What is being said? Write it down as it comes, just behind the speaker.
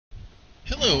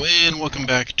Hello and welcome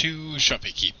back to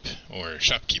Shoppe Keep, or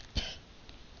Shopkeep.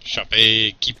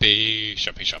 Shoppe, Keep,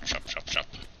 Shoppe, Shop.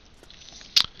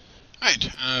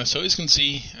 Alright, so as you can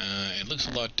see, it looks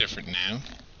a lot different now.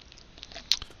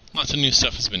 Lots of new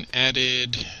stuff has been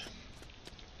added.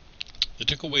 They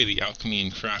took away the alchemy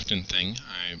and crafting thing.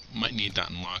 I might need to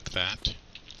unlock that.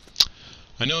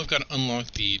 I know I've got to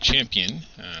unlock the champion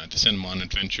to send them on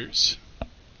adventures.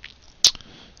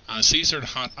 So these are the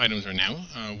hot items right now.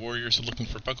 Warriors are looking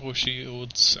for buckle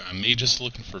shields. Mages are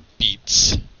looking for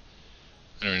beats.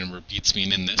 I don't remember beats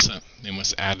being in this. They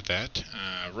must add that.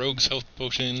 Rogues health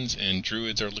potions, and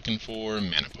druids are looking for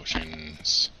mana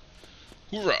potions.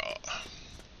 Hoorah!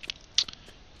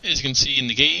 As you can see in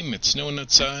the game, it's snowing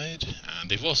outside.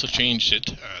 They've also changed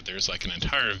it. There's like an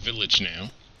entire village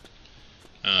now.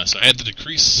 So I had to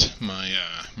decrease my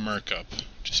markup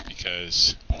just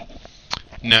because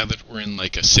now that we're in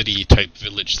like a city type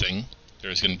village thing,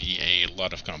 there's going to be a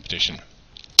lot of competition.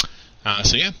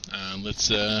 So yeah, let's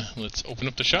open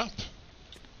up the shop.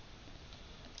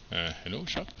 Hello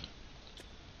shop.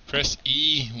 Press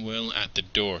E while at the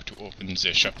door to open the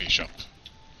Shoppe shop.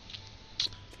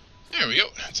 There we go.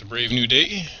 It's a brave new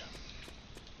day.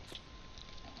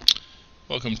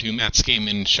 Welcome to Matt's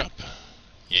Gaming Shop.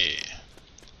 Yeah.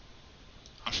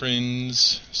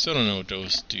 Offerings. Still don't know what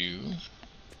those do.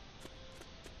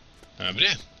 But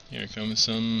yeah, here comes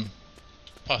some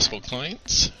possible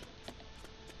clients.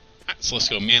 Alright, so let's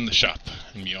go man the shop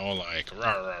and be all like,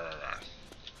 rah, rah, rah, rah.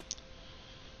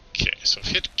 Okay, so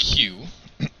hit Q.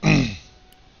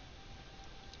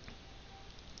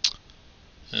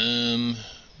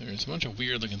 There's a bunch of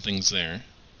weird looking things there.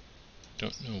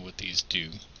 Don't know what these do.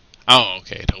 Oh,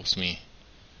 okay, it helps me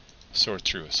sort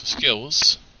through. So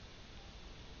skills.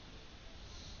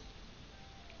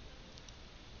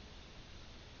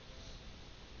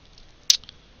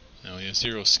 Now we have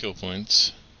 0 skill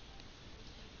points.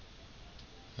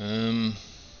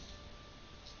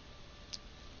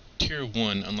 Tier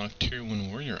 1, unlock Tier 1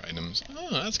 warrior items.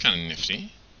 Oh, that's kind of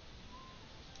nifty.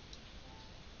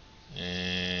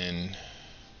 And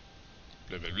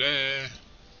blah blah blah.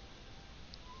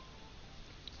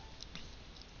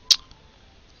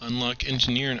 Unlock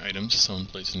engineering items, someone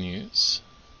place and use.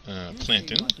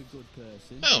 Planting.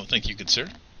 Oh, thank you, good sir.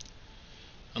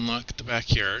 Unlock the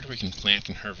backyard where you can plant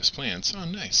and harvest plants. Oh,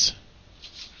 nice.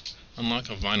 Unlock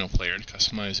a vinyl player to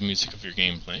customize the music of your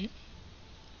gameplay.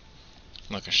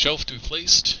 Unlock a shelf to be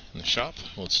placed in the shop.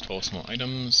 Holds 12 small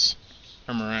items.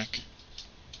 Armor rack.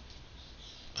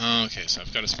 Okay, so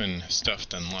I've got to spend stuff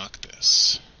to unlock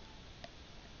this.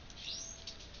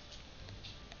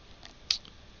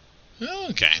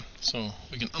 Okay, so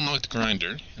we can unlock the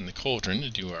grinder and the cauldron to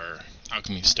do our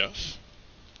alchemy stuff.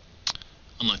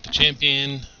 Unlock the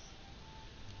champion.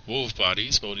 Wove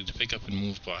bodies, ability to pick up and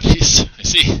move bodies. I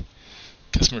see.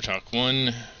 Customer talk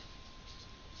 1.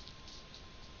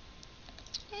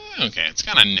 Okay, it's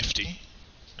kind of nifty.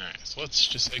 Alright, so let's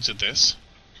just exit this.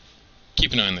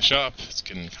 Keep an eye on the shop. It's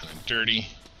getting kind of dirty.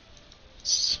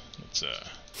 Let's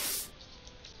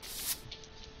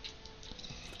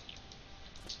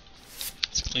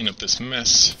clean up this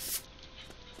mess.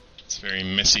 It's very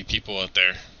messy people out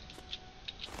there.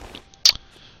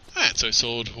 Alright, so I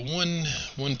sold one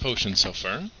potion so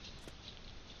far.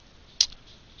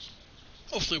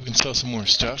 Hopefully we can sell some more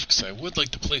stuff, because I would like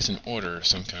to place an order of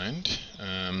some kind.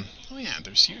 Oh yeah,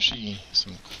 there's usually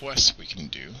some quests we can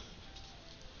do.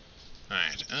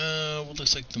 Alright, what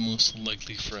looks like the most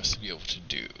likely for us to be able to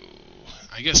do?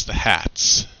 I guess the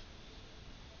hats.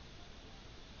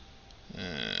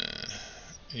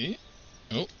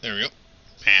 Oh, there we go.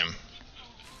 Bam.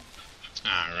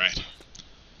 Alright.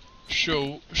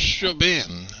 Shoppe.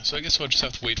 So I guess we'll just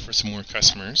have to wait for some more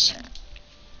customers.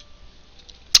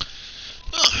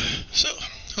 So,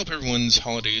 hope everyone's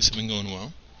holidays have been going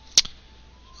well.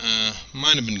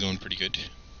 Mine have been going pretty good.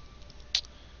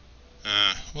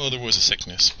 Well, there was a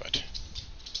sickness, but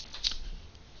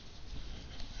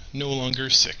no longer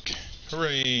sick.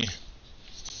 Hooray!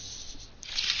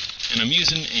 And I'm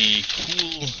using a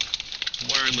cool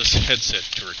wireless headset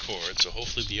to record, so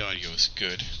hopefully the audio is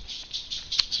good.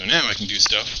 So now I can do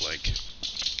stuff like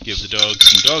give the dog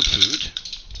some dog food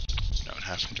without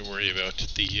having to worry about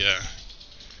the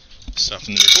stuff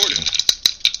in the recording.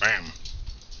 Bam!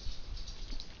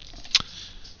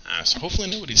 So hopefully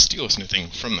nobody steals anything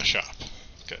from the shop,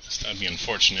 because that'd be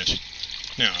unfortunate.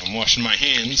 Now I'm washing my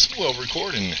hands while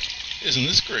recording. Isn't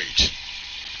this great?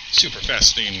 Super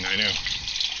fascinating, I know.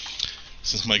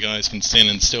 Since my guy's been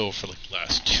standing still for like the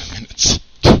last 2 minutes.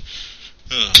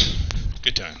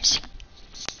 Good times.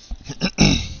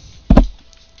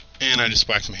 And I just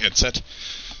whacked my headset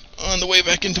on the way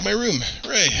back into my room.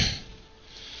 Right.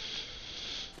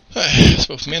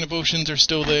 So if mana potions are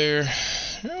still there,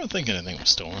 I don't think anything was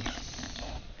stolen.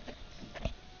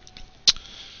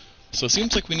 So it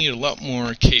seems like we need a lot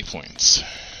more K points.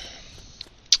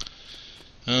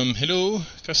 Hello,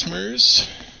 customers.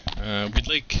 We'd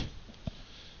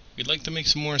like to make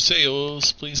some more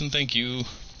sales, please and thank you.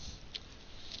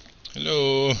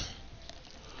 Hello.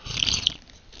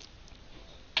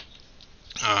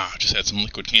 Just had some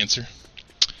liquid cancer.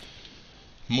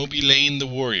 Moby Lane the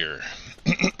Warrior.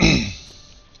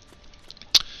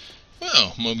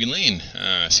 Well, Moby Lane,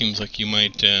 seems like you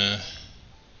might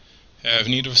have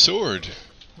need of a sword.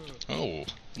 Oh,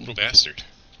 little bastard.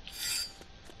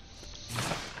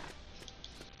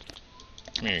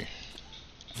 Come here.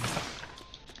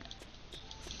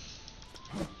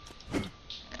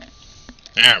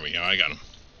 There we go, I got him.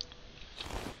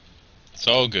 It's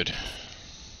all good.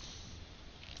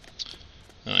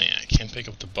 Oh yeah, I can't pick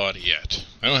up the body yet.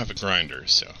 I don't have a grinder,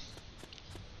 so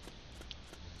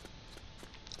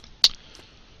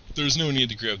there's no need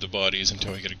to grab the bodies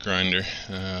until I get a grinder.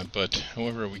 But,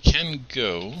 however, we can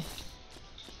go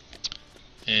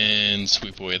and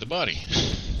sweep away the body.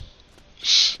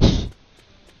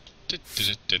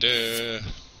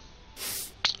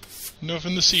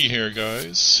 Nothing to see here,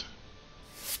 guys.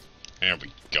 There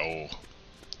we go.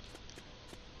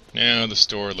 Now the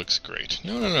store looks great.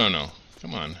 No.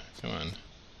 Come on.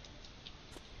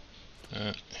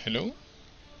 Hello?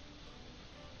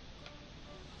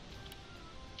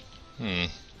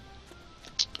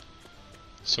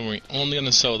 So we're only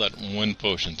gonna sell that one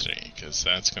potion today, because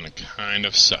that's gonna kind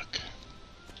of suck.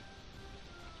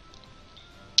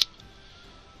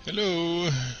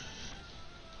 Hello?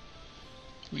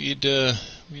 We'd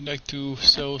like to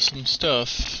sell some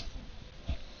stuff.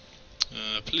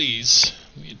 Please.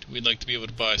 We'd like to be able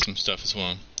to buy some stuff as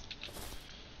well.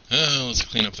 Let's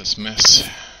clean up this mess.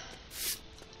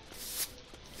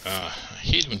 I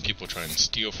hate when people try and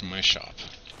steal from my shop.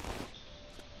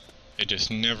 It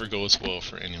just never goes well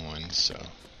for anyone, so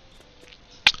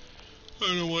I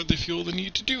don't know why they feel the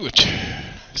need to do it.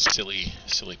 Silly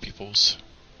peoples.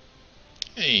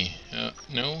 Hey,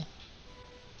 no?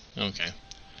 Okay.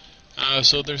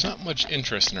 So there's not much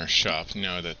interest in our shop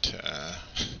now that,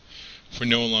 we're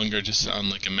no longer just on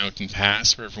like a mountain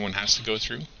pass where everyone has to go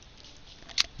through.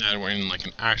 Now we're in like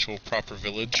an actual proper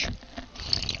village.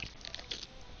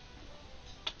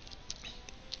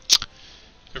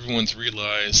 Everyone's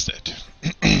realized that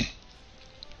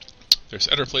there's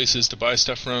other places to buy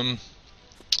stuff from.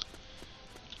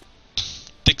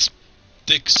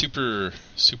 Dick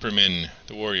Superman,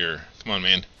 the Warrior. Come on,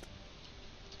 man.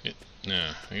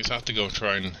 No, I guess I'll have to go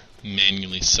try and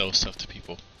manually sell stuff to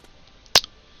people.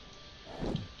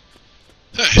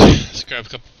 Alright, let's grab a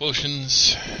couple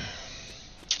potions.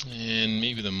 And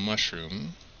maybe the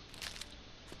mushroom.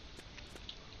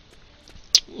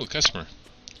 Ooh, a customer.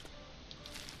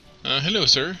 Hello,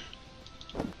 sir.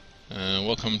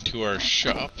 Welcome to our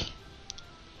shop.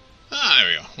 There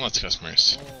we go. Lots of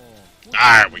customers.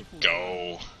 There we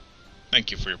go.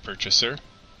 Thank you for your purchase, sir.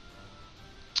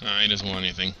 He doesn't want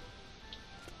anything.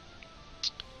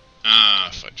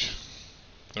 Fudge.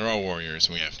 They're all warriors,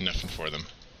 and we have nothing for them.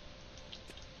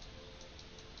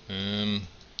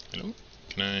 Hello?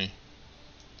 Can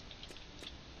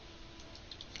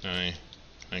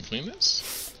I clean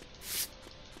this?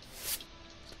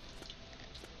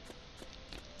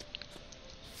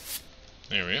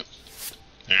 There we go.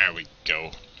 There we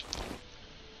go.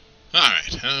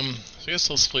 Alright, so I guess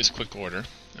let's place a quick order.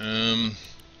 Let's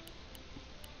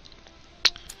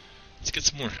get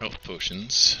some more health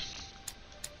potions.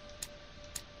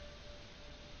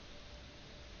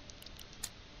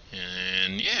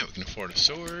 And yeah, we can afford a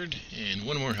sword and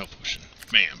one more health potion.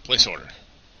 Bam, place order.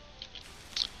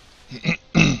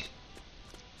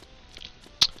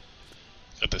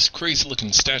 Got this crazy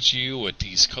looking statue with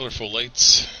these colorful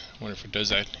lights. I wonder if it does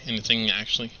that anything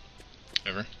actually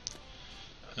ever.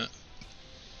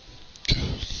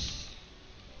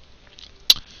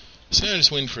 So now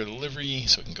just waiting for delivery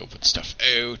so I can go put stuff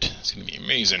out. It's gonna be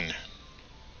amazing.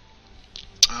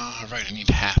 Right, I need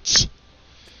hats.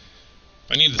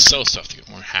 I need to sell stuff to get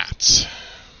more hats.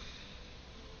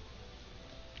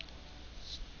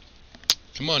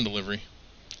 Come on, delivery.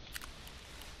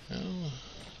 Oh,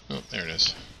 there it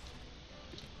is.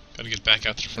 Gotta get back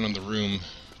out to the front of the room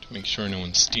to make sure no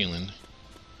one's stealing.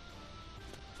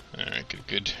 Alright,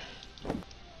 good.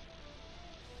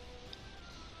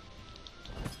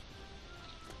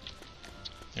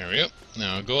 There we go.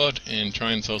 Now I'll go out and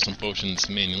try and sell some potions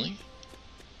manually.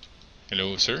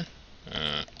 Hello, sir.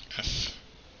 F.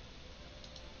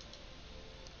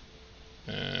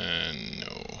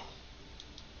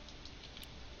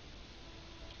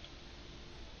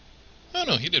 Oh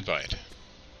no, he did buy it.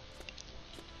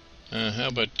 How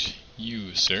about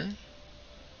you, sir?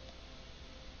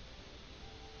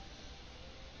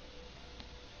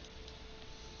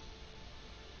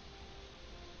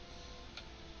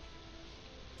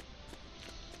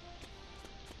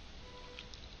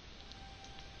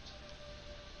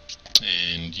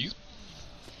 And you?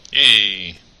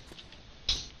 Yay!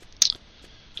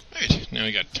 Right, now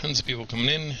we got tons of people coming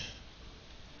in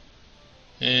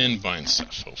and buying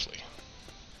stuff, hopefully.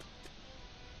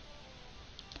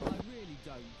 I really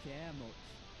don't care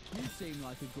much. You seem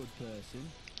like a good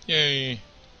person. Yay!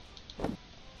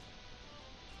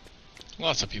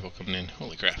 Lots of people coming in.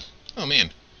 Holy crap. Oh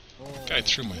man, guy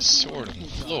threw my sword on the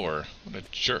floor. What a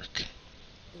jerk.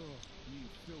 You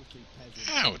filthy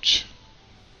peasant. Ouch!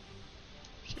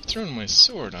 Keep throwing my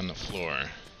sword on the floor.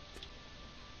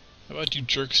 How about you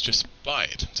jerks just buy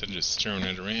it instead of just throwing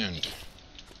it around?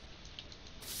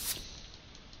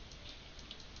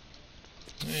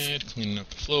 And cleaning up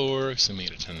the floor because I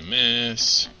made a ton of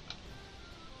mess.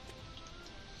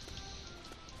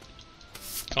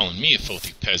 Calling me a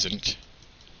filthy peasant.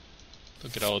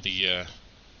 Look at all the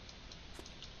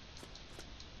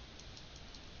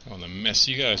mess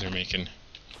you guys are making.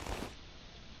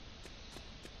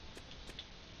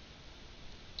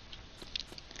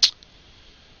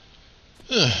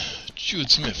 Jude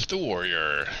Smith, the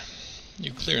warrior.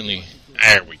 You clearly...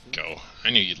 There we go. I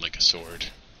knew you'd like a sword.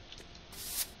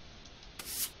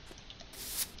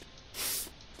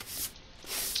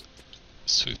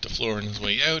 Sweep the floor on his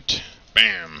way out.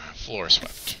 Bam! Floor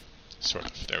swept. Sort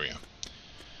of. There we go.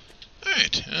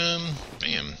 Alright,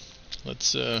 bam.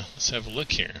 Let's have a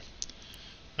look here.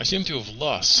 I seem to have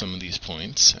lost some of these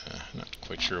points. Not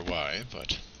quite sure why,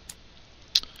 but...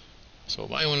 So I'll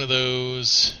buy one of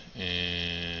those,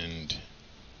 and...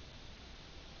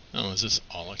 Oh, is this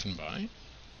all I can buy?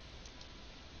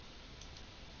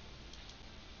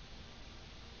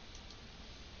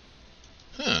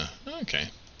 Huh, okay.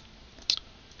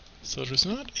 So there's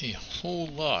not a whole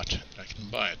lot that I can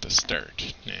buy at the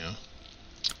start now.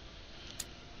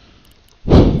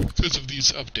 Because of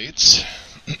these updates.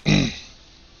 Because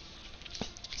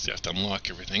you have to unlock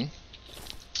everything.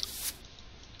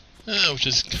 Which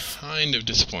is kind of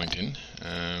disappointing.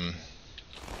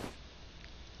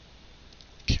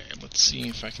 Okay, let's see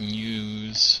if I can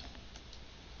use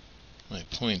my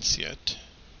points yet.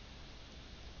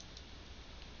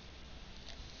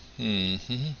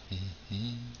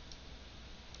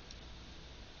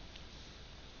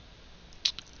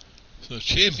 So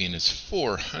champion is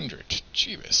 400.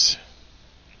 Jeebus.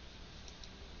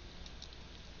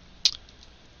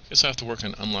 Guess I have to work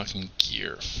on unlocking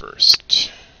gear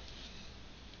first.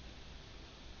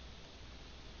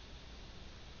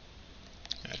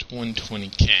 At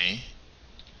 120k.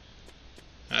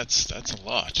 That's a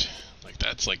lot. Like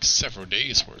that's like several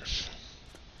days worth.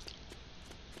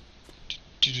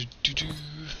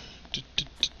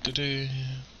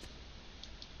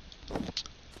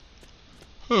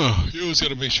 Oh, you always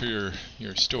gotta make sure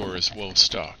your store is well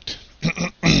stocked.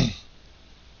 Alright,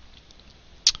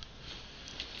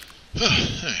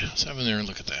 let's have in there and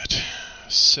look at that.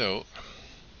 So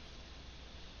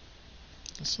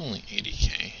that's only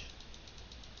 80k.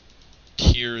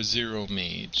 Tier 0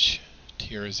 mage,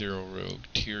 Tier 0 rogue,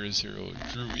 Tier 0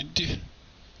 druid,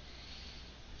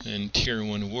 and Tier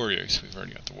 1 warrior, so we've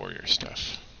already got the warrior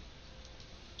stuff.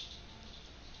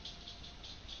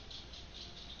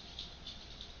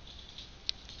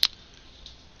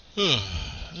 I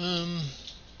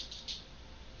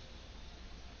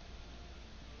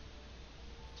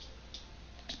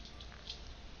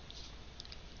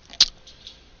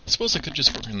suppose I could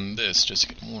just work on this just to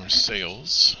get more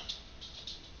sales.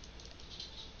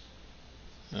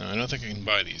 I don't think I can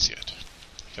buy these yet.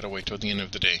 Gotta wait till the end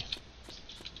of the day.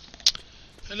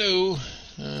 Hello!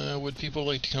 Would people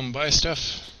like to come buy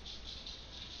stuff?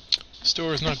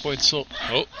 Store is not quite so...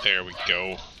 Oh, there we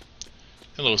go.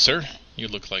 Hello, sir. You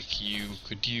look like you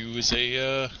could use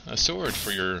a sword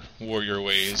for your warrior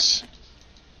ways.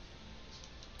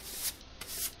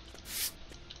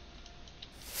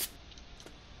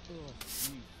 You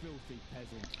filthy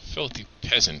peasant. Filthy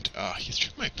peasant. Ah, he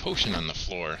threw my potion on the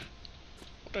floor.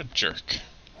 What a jerk.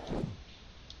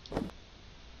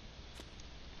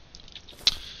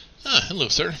 Hello,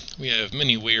 sir. We have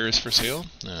many wares for sale.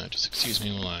 Just excuse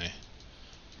me while I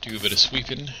do a bit of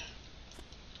sweeping.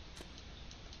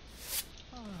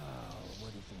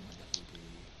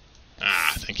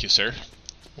 Ah, thank you, sir.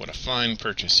 What a fine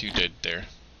purchase you did there.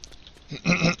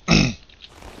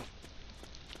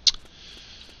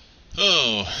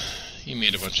 Oh, he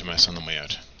made a bunch of mess on the way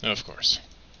out. Of course.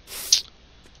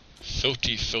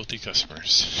 Filthy, filthy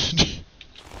customers.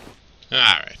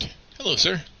 Alright. Hello,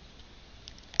 sir.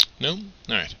 No?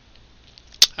 Alright.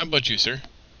 How about you, sir?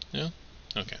 No?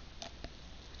 Okay.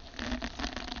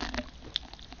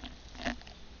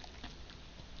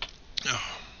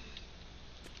 Oh.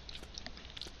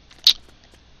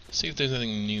 See if there's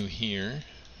anything new here.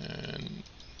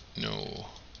 No.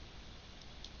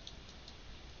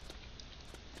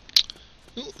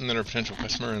 Ooh, another potential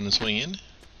customer on his way in.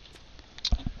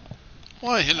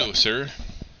 Why, hello, sir.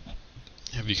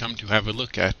 Have you come to have a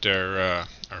look at our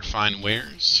fine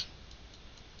wares?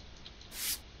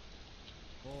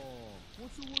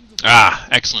 Ah,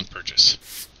 excellent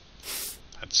purchase.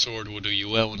 That sword will do you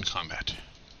well in combat.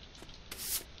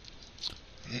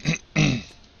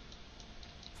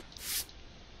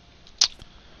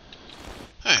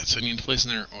 Alright, so I need to place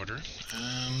in their order.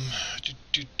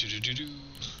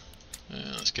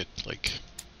 Let's get like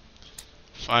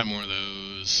 5 more of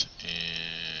those,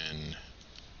 and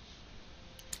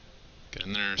get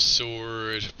in there,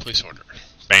 sword, place order.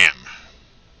 Bam!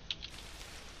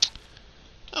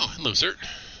 Oh, hello, sir.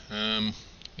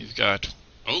 We've got...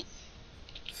 Oh!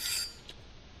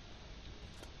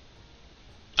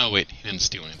 Oh, wait, he didn't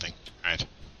steal anything. Alright.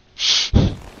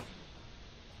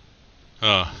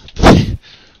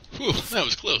 Whew, that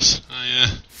was close.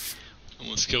 I,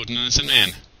 almost killed an innocent man.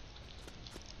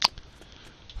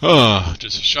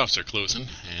 Just the shops are closing,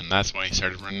 and that's why he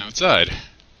started running outside.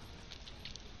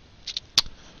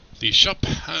 The shop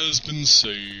has been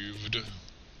saved.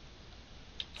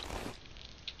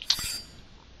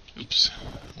 Oops,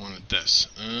 I wanted this.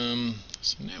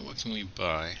 So now what can we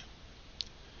buy?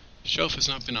 Shelf has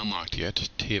not been unlocked yet.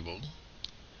 Table.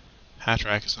 Hat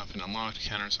rack has not been unlocked.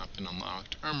 Counter has not been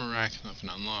unlocked. Armor rack has not been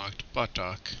unlocked.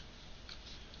 Buttock.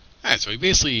 Alright, so we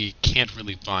basically can't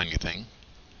really buy anything.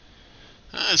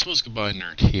 I suppose we could buy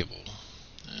another table.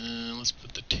 Let's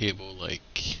put the table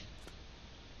like...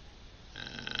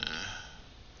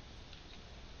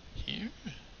 here?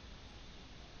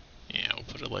 Yeah, we'll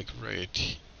put it like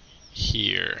right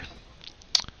here.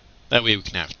 That way we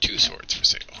can have 2 swords for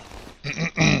sale.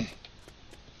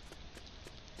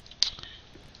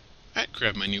 Alright,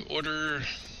 grab my new order.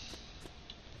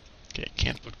 Okay,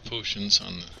 can't put potions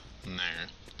on there.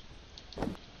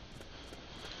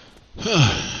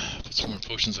 Put some more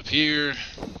potions up here.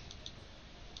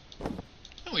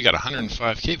 Oh, we got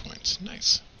 105k points.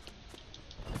 Nice.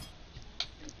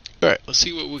 Alright, let's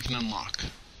see what we can unlock.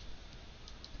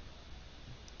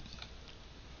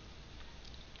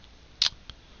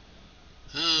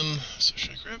 So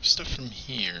should I grab stuff from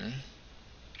here?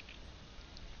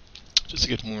 Just to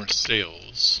get more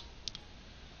sales.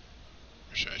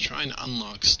 Or should I try and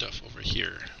unlock stuff over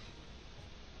here?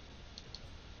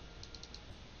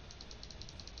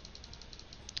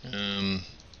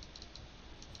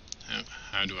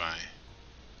 How do I?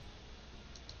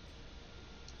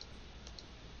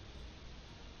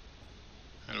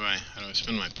 How do I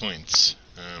spend my points?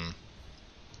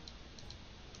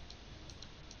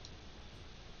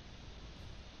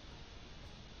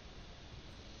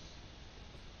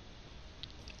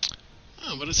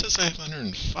 Oh, but it says I have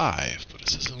 105, but it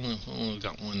says I've only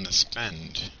got 1 to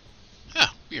spend.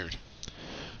 Ah, weird.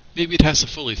 Maybe it has to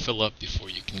fully fill up before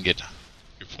you can get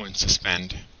your points to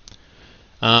spend.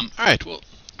 Alright, well,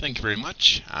 thank you very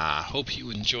much. Hope you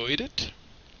enjoyed it.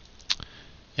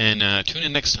 And tune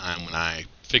in next time when I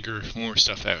figure more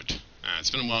stuff out.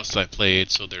 It's been a while since I played,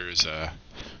 so there's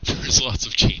lots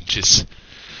of changes.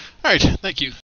 Alright, thank you.